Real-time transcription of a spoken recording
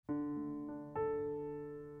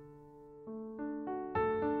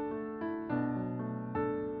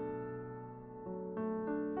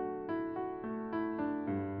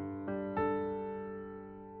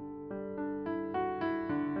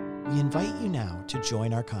invite you now to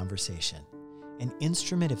join our conversation, an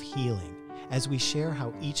instrument of healing, as we share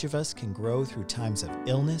how each of us can grow through times of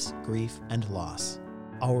illness, grief, and loss.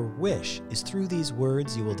 Our wish is through these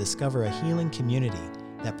words you will discover a healing community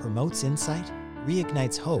that promotes insight,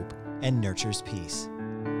 reignites hope, and nurtures peace.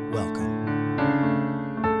 Welcome.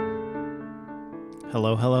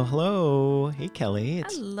 Hello, hello, hello. Hey, Kelly.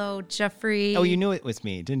 Hello, Jeffrey. Oh, you knew it was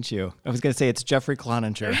me, didn't you? I was going to say it's Jeffrey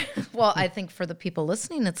Cloninger. Well, I think for the people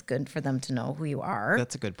listening, it's good for them to know who you are.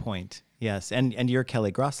 That's a good point. Yes, and you're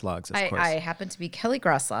Kelly Grosslogs, of course. I happen to be Kelly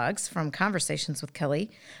Grosslogs from Conversations with Kelly,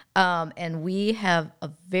 and we have a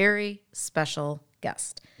very special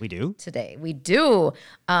guest. We do? Today. We do.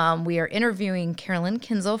 We are interviewing Carolyn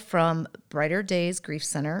Kinzel from Brighter Days Grief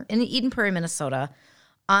Center in Eden Prairie, Minnesota,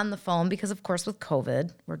 on the phone because, of course, with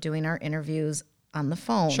COVID, we're doing our interviews on the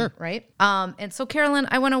phone, sure. Right? And so, Carolyn,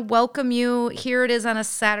 I want to welcome you. Here it is on a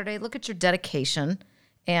Saturday. Look at your dedication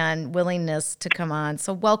and willingness to come on.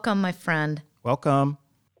 So welcome, my friend. Welcome.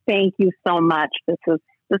 Thank you so much.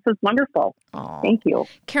 This is wonderful. Aww. Thank you.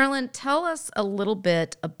 Carolyn, tell us a little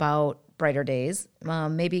bit about Brighter Days.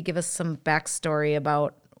 Maybe give us some backstory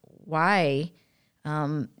about why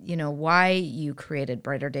you created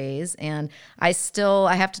Brighter Days. And I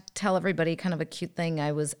have to tell everybody kind of a cute thing.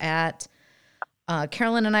 I was at,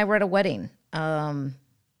 Carolyn and I were at a wedding. I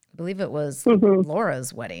believe it was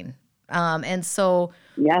Laura's wedding. And so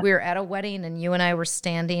we were at a wedding and you and I were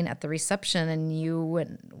standing at the reception and you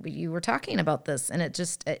were talking about this, and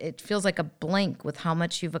it feels like a blank with how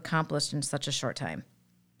much you've accomplished in such a short time.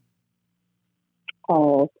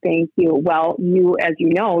 Oh, thank you. Well, as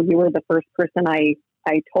you know, you were the first person I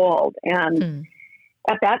told. And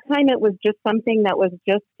at that time, it was just something that was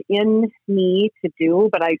just in me to do,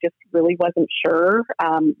 but I just really wasn't sure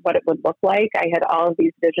what it would look like. I had all of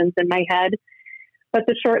these visions in my head. But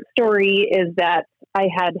the short story is that I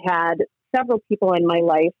had several people in my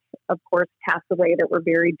life, of course, pass away that were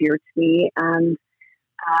very dear to me, and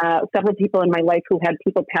several people in my life who had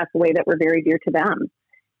people pass away that were very dear to them.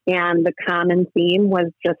 And the common theme was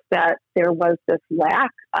just that there was this lack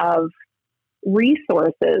of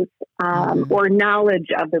resources or knowledge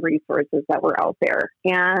of the resources that were out there.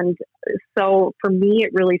 And so for me, it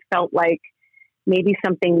really felt like maybe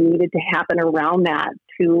something needed to happen around that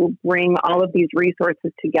to bring all of these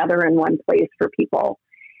resources together in one place for people.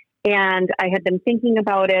 And I had been thinking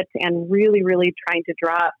about it and really, really trying to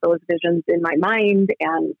draw up those visions in my mind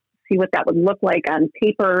and see what that would look like on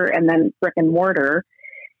paper and then brick and mortar.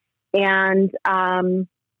 And,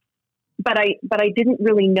 but I didn't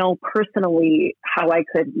really know personally how I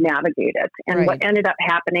could navigate it. And what ended up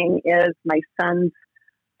happening is my son's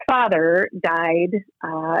father died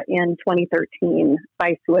in 2013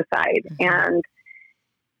 by suicide. And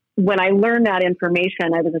when I learned that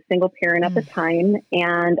information, I was a single parent at the time,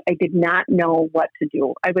 and I did not know what to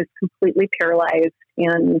do. I was completely paralyzed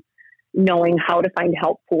in knowing how to find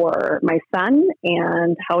help for my son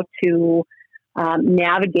and how to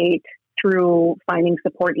navigate through finding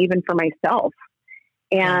support even for myself.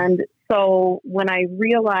 And so when I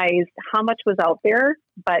realized how much was out there,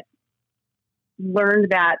 but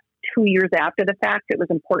learned that 2 years after the fact, it was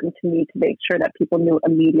important to me to make sure that people knew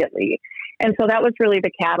immediately. And so that was really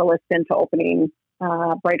the catalyst into opening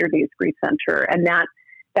Brighter Days Grief Center. And that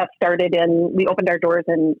started we opened our doors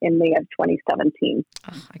in May of 2017.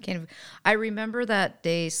 Oh, I remember that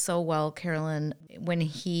day so well, Carolyn, when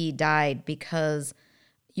he died, because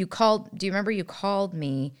you called. Do you remember you called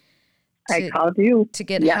me? I called you to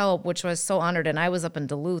get help, which was so honored. And I was up in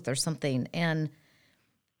Duluth or something. And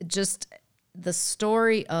just the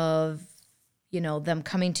story of, them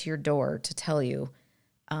coming to your door to tell you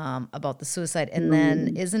about the suicide. And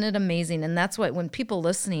then isn't it amazing? And that's what, when people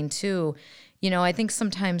listening too, I think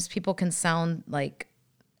sometimes people can sound like,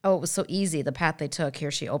 oh, it was so easy, the path they took.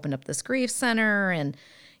 Here she opened up this grief center and,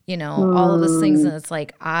 all of those things. And it's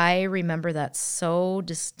like, I remember that so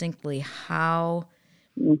distinctly, how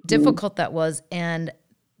difficult that was. And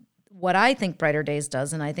what I think Brighter Days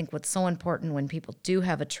does, and I think what's so important when people do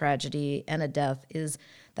have a tragedy and a death, is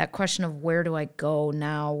that question of, where do I go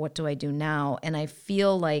now? What do I do now? And I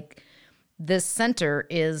feel like this center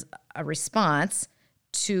is a response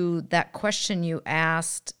to that question you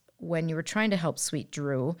asked when you were trying to help Sweet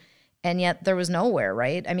Drew, and yet there was nowhere,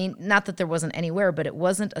 right? I mean, not that there wasn't anywhere, but it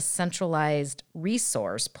wasn't a centralized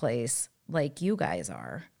resource place like you guys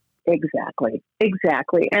are. Exactly.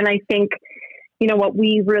 And I think, what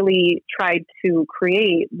we really tried to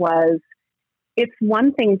create was, it's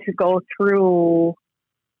one thing to go through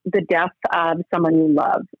the death of someone you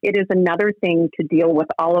love. It is another thing to deal with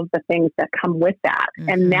all of the things that come with that.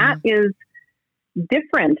 And that is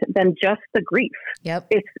different than just the grief.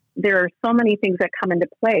 Yep. there are so many things that come into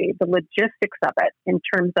play, the logistics of it in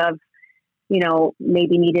terms of,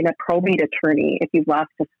 maybe needing a probate attorney if you've lost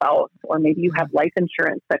a spouse, or maybe you have life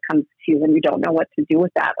insurance that comes to you and you don't know what to do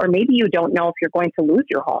with that. Or maybe you don't know if you're going to lose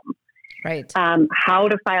your home. Right. How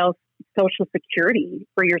to file Social Security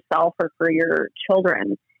for yourself or for your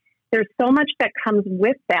children. There's so much that comes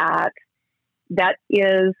with that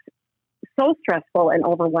is so stressful and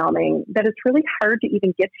overwhelming that it's really hard to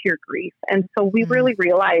even get to your grief. And so we really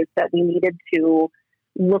realized that we needed to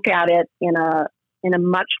look at it in a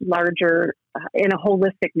much larger, in a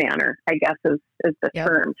holistic manner, I guess is the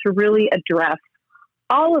term, to really address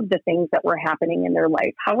all of the things that were happening in their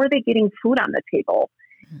life. How were they getting food on the table?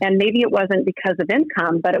 And maybe it wasn't because of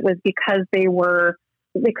income, but it was because they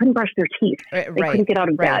couldn't brush their teeth. They couldn't get out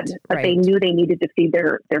of bed, but they knew they needed to feed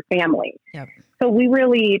their family. Yep. So we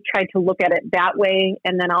really tried to look at it that way.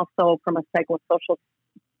 And then also from a psychosocial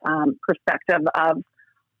perspective of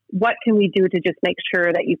what can we do to just make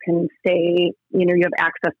sure that you can stay, you have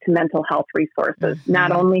access to mental health resources,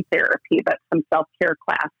 not only therapy, but some self-care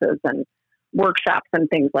classes and workshops and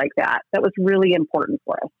things like that. That was really important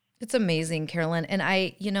for us. It's amazing, Carolyn. And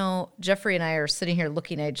Jeffrey and I are sitting here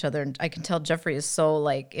looking at each other, and I can tell Jeffrey is so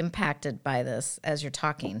impacted by this as you're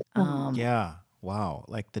talking. Yeah. Wow.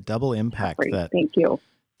 Like the double impact Thank you.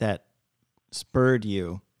 that spurred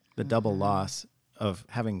you, the double loss of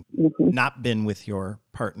having not been with your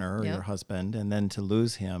partner or your husband, and then to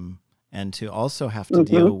lose him, and to also have to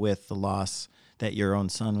deal with the loss that your own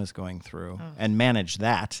son was going through and manage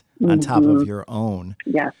that on top of your own.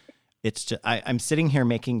 Yes. It's just, I'm sitting here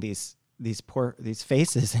making these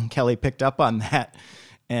faces, and Kelly picked up on that.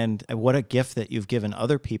 And what a gift that you've given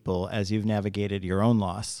other people as you've navigated your own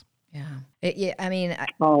loss. Yeah. Thank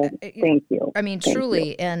you. Thank truly.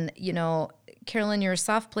 You. And, Carolyn, you're a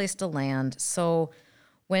soft place to land. So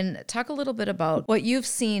talk a little bit about what you've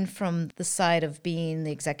seen from the side of being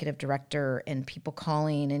the executive director and people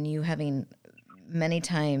calling and you having many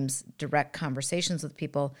times direct conversations with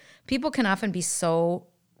people. People can often be so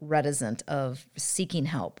reticent of seeking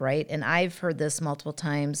help, right? And I've heard this multiple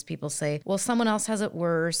times. People say, well, someone else has it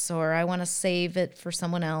worse, or I want to save it for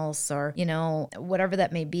someone else, or, whatever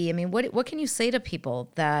that may be. I mean, what can you say to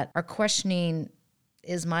people that are questioning,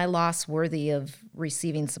 is my loss worthy of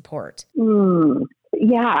receiving support?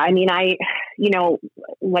 Yeah. I mean,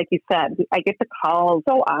 like you said, I get the calls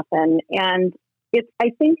so often, and I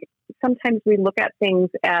think sometimes we look at things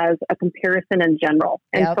as a comparison in general.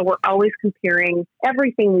 And so we're always comparing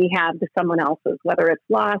everything we have to someone else's, whether it's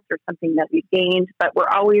loss or something that we gained, but we're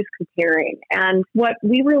always comparing. And what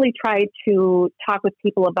we really try to talk with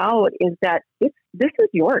people about is that this is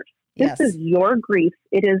yours. This is your grief.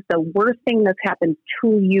 It is the worst thing that's happened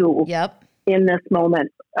to you in this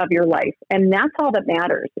moment of your life. And that's all that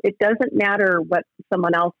matters. It doesn't matter what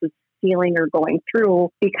someone else is feeling or going through,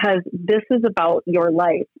 because this is about your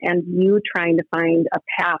life and you trying to find a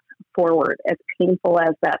path forward, as painful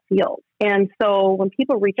as that feels. And so when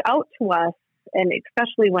people reach out to us, and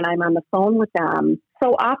especially when I'm on the phone with them,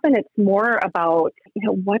 so often it's more about,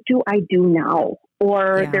 what do I do now?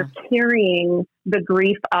 Or they're carrying the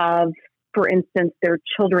grief of, for instance, their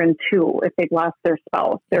children too, if they've lost their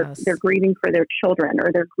spouse. They're grieving for their children,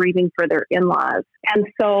 or they're grieving for their in-laws. And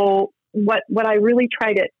so what I really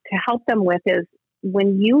try to help them with is,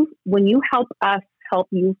 when you help us help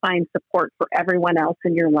you find support for everyone else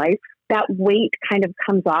in your life, that weight kind of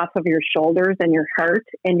comes off of your shoulders and your heart,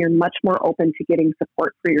 and you're much more open to getting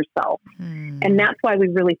support for yourself. And that's why we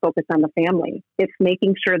really focus on the family. It's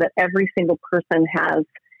making sure that every single person has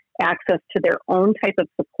access to their own type of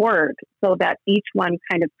support, so that each one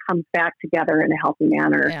kind of comes back together in a healthy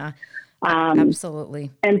manner. Yeah.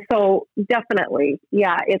 Absolutely. And so definitely,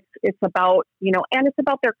 it's about, and it's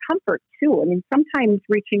about their comfort too. I mean, sometimes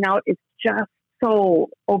reaching out is just so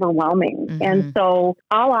overwhelming. And so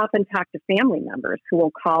I'll often talk to family members who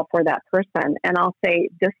will call for that person, and I'll say,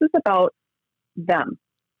 this is about them.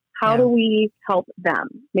 How do we help them?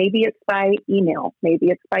 Maybe it's by email, maybe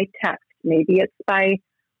it's by text, maybe it's by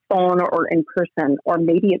phone or in person, or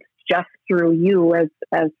maybe it's just through you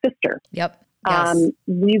as sister. Yep. Yes.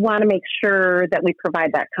 We want to make sure that we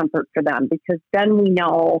provide that comfort for them, because then we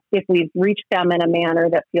know if we've reached them in a manner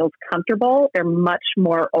that feels comfortable, they're much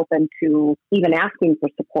more open to even asking for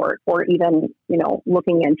support, or even,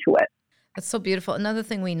 looking into it. That's so beautiful. Another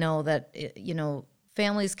thing we know that,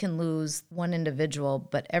 families can lose one individual,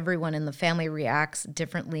 but everyone in the family reacts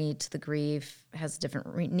differently to the grief, has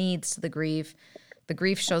different needs to the grief. The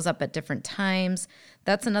grief shows up at different times.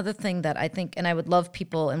 That's another thing that I think, and I would love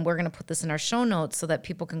people, and we're going to put this in our show notes so that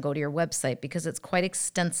people can go to your website, because it's quite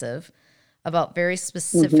extensive about very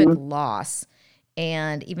specific loss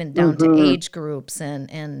and even down to age groups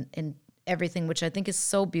and everything, which I think is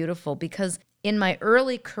so beautiful, because in my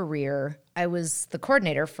early career, I was the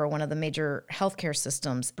coordinator for one of the major healthcare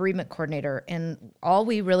systems, bereavement coordinator, and all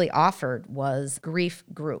we really offered was grief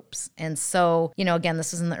groups. And so, again,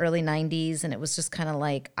 this was in the early 90s, and it was just kind of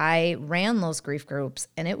like I ran those grief groups,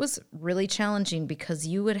 and it was really challenging because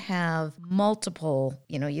you would have multiple,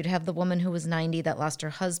 you'd have the woman who was 90 that lost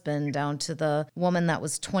her husband, down to the woman that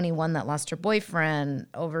was 21 that lost her boyfriend,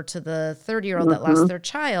 over to the 30-year-old that lost their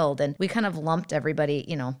child. And we kind of lumped everybody,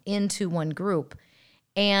 into one group.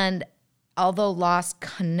 And although loss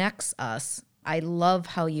connects us, I love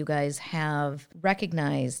how you guys have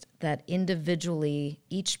recognized that individually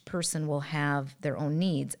each person will have their own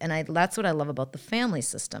needs. And that's what I love about the family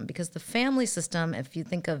system, because the family system, if you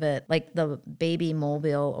think of it like the baby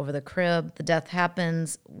mobile over the crib, the death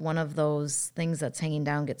happens, one of those things that's hanging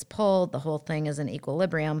down gets pulled, the whole thing is in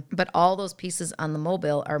equilibrium, but all those pieces on the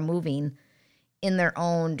mobile are moving in their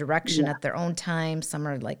own direction at their own time. Some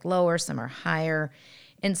are like lower, some are higher.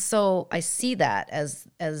 And so I see that as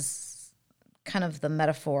kind of the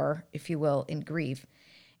metaphor, if you will, in grief.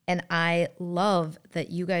 And I love that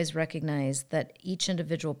you guys recognize that each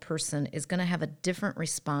individual person is going to have a different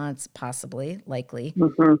response, possibly, likely,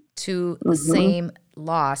 to the same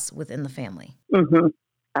loss within the family.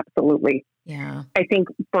 Absolutely. Yeah. I think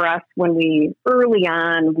for us, when early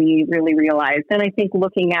on, we really realized, and I think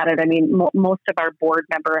looking at it, I mean, most of our board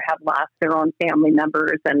members have lost their own family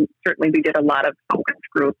members, and certainly we did a lot of focus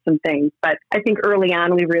groups and things. But I think early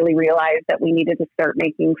on, we really realized that we needed to start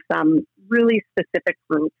making some really specific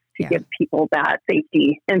groups to give people that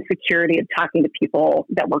safety and security of talking to people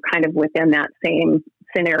that were kind of within that same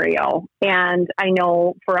scenario. And I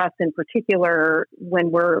know for us in particular,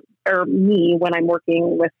 when I'm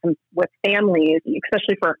working with families,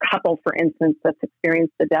 especially for a couple, for instance, that's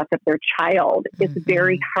experienced the death of their child, it's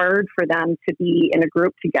very hard for them to be in a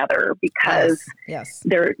group together because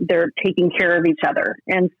they're taking care of each other.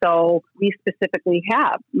 And so we specifically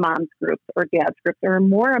have moms groups or dads groups, or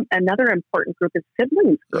another important group is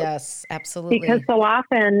siblings groups. Yes, absolutely. Because so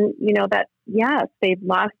often, they've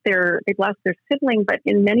lost their sibling, but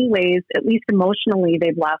in many ways, at least emotionally,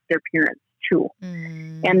 they've lost their parents too.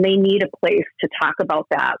 And they need a place to talk about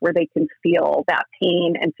that, where they can feel that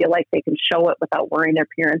pain and feel like they can show it without worrying their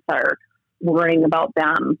parents are worrying about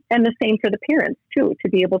them. And the same for the parents too, to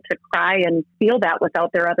be able to cry and feel that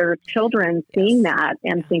without their other children seeing that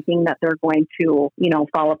and thinking that they're going to,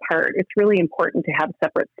 fall apart. It's really important to have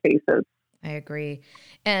separate spaces. I agree.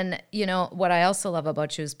 And, what I also love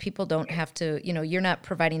about you is people don't have to, you're not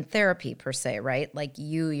providing therapy per se, right? Like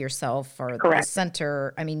you yourself or the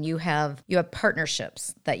center. I mean, you have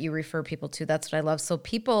partnerships that you refer people to. That's what I love. So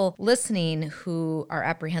people listening who are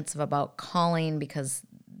apprehensive about calling because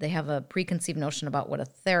they have a preconceived notion about what a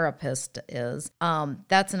therapist is.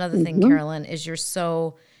 That's another thing, Carolyn, is you're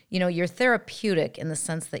so... you're therapeutic in the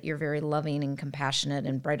sense that you're very loving and compassionate,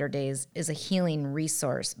 and Brighter Days is a healing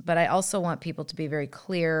resource. But I also want people to be very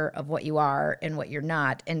clear of what you are and what you're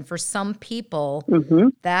not. And for some people,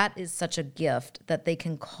 that is such a gift that they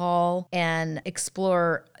can call and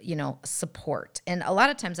explore, support. And a lot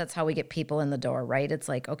of times that's how we get people in the door, right? It's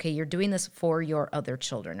like, okay, you're doing this for your other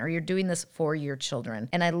children, or you're doing this for your children.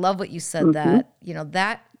 And I love what you said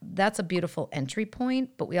that, that's a beautiful entry point,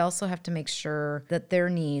 but we also have to make sure that their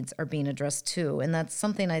needs are being addressed too. And that's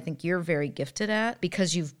something I think you're very gifted at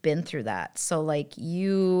because you've been through that. So like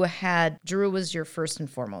Drew was your first and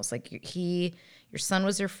foremost, like your son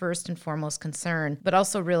was your first and foremost concern, but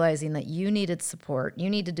also realizing that you needed support. You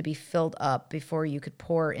needed to be filled up before you could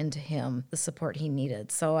pour into him the support he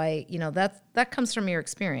needed. So that comes from your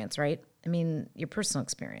experience, right? I mean, your personal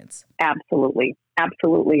experience. Absolutely.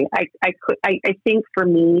 I think for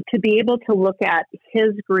me to be able to look at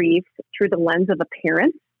his grief through the lens of a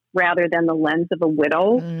parent rather than the lens of a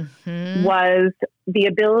widow was the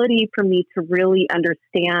ability for me to really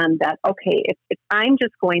understand that, okay, if I'm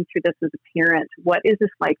just going through this as a parent, what is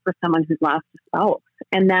this like for someone who's lost a spouse?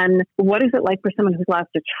 And then what is it like for someone who's lost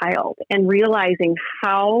a child? And realizing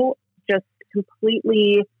how just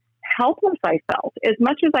completely helpless I felt. As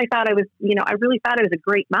much as I thought I was, I really thought I was a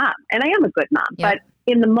great mom, and I am a good mom. Yeah. But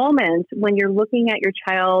in the moment when you're looking at your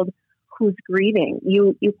child who's grieving,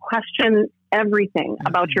 you question everything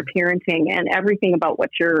about your parenting and everything about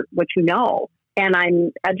what you know. And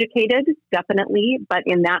I'm educated, definitely, but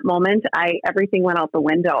in that moment, everything went out the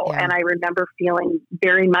window. Yeah. And I remember feeling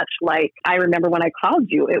very much like, I remember when I called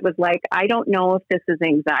you, it was like, I don't know if this is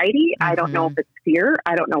anxiety. I don't know if it's fear.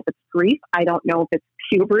 I don't know if it's grief. I don't know if it's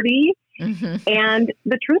puberty. And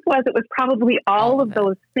the truth was, it was probably all of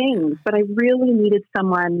those things, but I really needed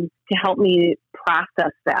someone to help me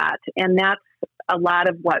process that. And that's a lot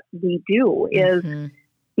of what we do is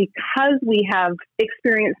because we have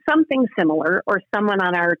experienced something similar or someone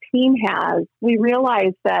on our team has, we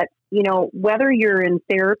realize that, whether you're in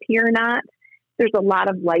therapy or not, there's a lot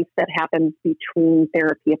of life that happens between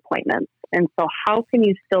therapy appointments. And so how can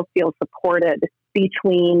you still feel supported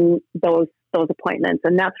between those appointments?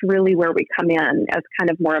 And that's really where we come in as kind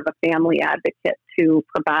of more of a family advocate to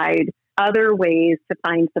provide other ways to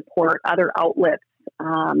find support, other outlets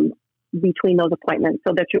between those appointments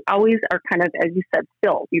so that you always are kind of, as you said,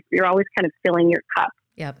 filled. You're always kind of filling your cup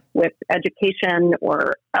with education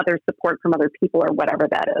or other support from other people or whatever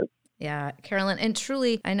that is. Yeah, Carolyn, and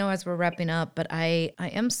truly, I know as we're wrapping up, but I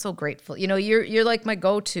am so grateful. You're like my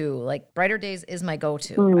go-to. Like Brighter Days is my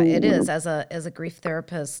go-to. It is as a grief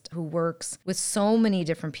therapist who works with so many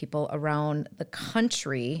different people around the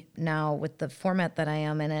country now with the format that I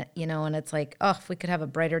am in it. And it's like, if we could have a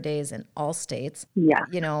Brighter Days in all states,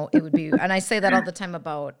 it would be. And I say that all the time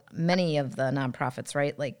about many of the nonprofits,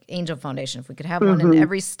 right? Like Angel Foundation. If we could have one in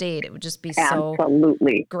every state, it would just be so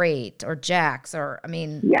great. Or Jack's,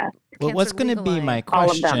 Well, what's going to be my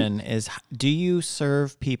question is, do you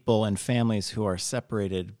serve people and families who are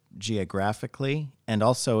separated geographically and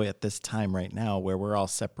also at this time right now where we're all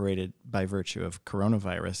separated by virtue of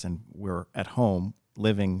coronavirus and we're at home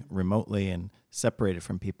living remotely and separated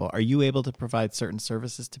from people? Are you able to provide certain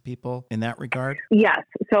services to people in that regard? Yes.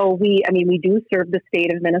 So we do serve the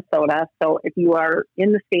state of Minnesota. So if you are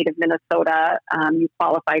in the state of Minnesota, you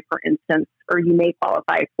qualify, for instance, or you may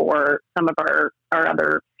qualify for some of our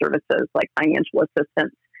other services like financial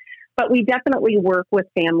assistance. But we definitely work with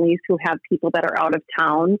families who have people that are out of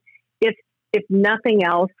town. If nothing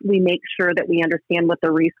else, we make sure that we understand what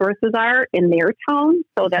the resources are in their town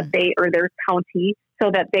so that or their county,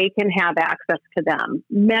 so that they can have access to them.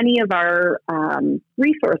 Many of our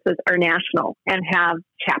resources are national and have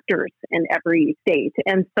chapters in every state.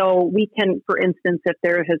 And so we can, for instance, if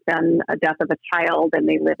there has been a death of a child and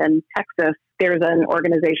they live in Texas, there's an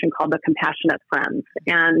organization called the Compassionate Friends,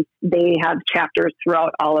 and they have chapters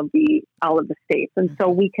throughout all of the states. And so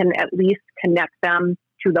we can at least connect them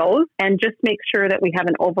to those and just make sure that we have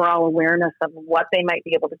an overall awareness of what they might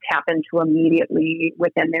be able to tap into immediately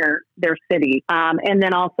within their city. And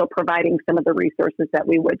then also providing some of the resources that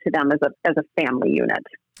we would to them as a family unit.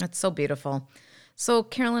 That's so beautiful. So,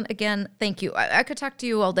 Carolyn, again, thank you. I could talk to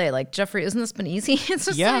you all day. Like, Jeffrey, isn't this been easy? It's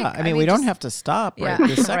just we don't have to stop right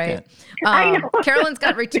this second. Right. Carolyn's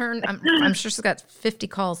got return. I'm sure she's got 50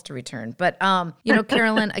 calls to return. But,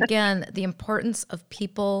 Carolyn, again, the importance of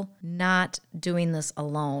people not doing this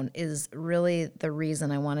alone is really the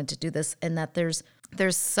reason I wanted to do this, and that there's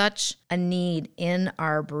such a need in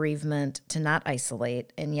our bereavement to not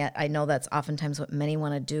isolate. And yet I know that's oftentimes what many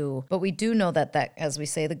want to do. But we do know that, as we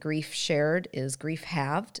say, the grief shared is grief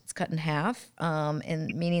halved. It's cut in half, and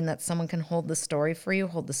meaning that someone can hold the story for you,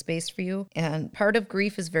 hold the space for you. And part of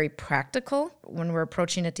grief is very practical. When we're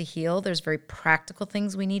approaching it to heal, there's very practical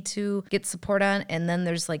things we need to get support on. And then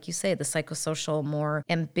there's, like you say, the psychosocial, more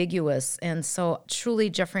ambiguous. And so truly,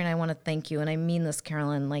 Jeffrey and I want to thank you. And I mean this,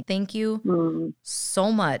 Carolyn, thank you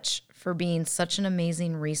so much for being such an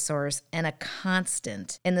amazing resource and a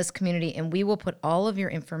constant in this community. And we will put all of your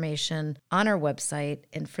information on our website.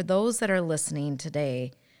 And for those that are listening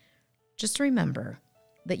today, just remember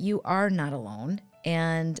that you are not alone,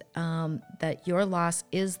 and that your loss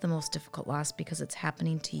is the most difficult loss because it's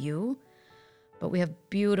happening to you. But we have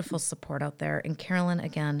beautiful support out there. And Carolyn,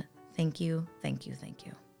 again, thank you, thank you, thank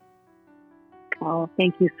you. Oh,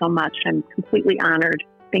 thank you so much. I'm completely honored.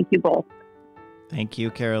 Thank you both. Thank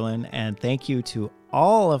you, Carolyn, and thank you to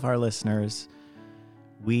all of our listeners.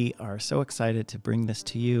 We are so excited to bring this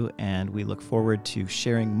to you, and we look forward to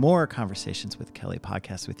sharing more Conversations with Kelly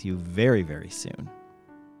podcasts with you very, very soon.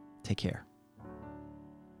 Take care.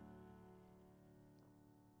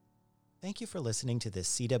 Thank you for listening to this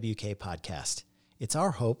CWK podcast. It's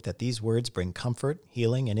our hope that these words bring comfort,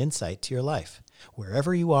 healing, and insight to your life,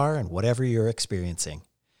 wherever you are and whatever you're experiencing.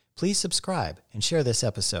 Please subscribe and share this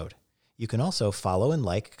episode. You can also follow and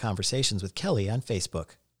like Conversations with Kelly on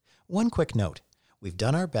Facebook. One quick note, we've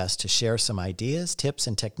done our best to share some ideas, tips,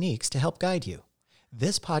 and techniques to help guide you.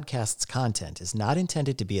 This podcast's content is not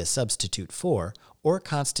intended to be a substitute for or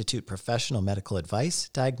constitute professional medical advice,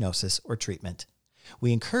 diagnosis, or treatment.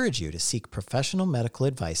 We encourage you to seek professional medical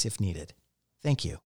advice if needed. Thank you.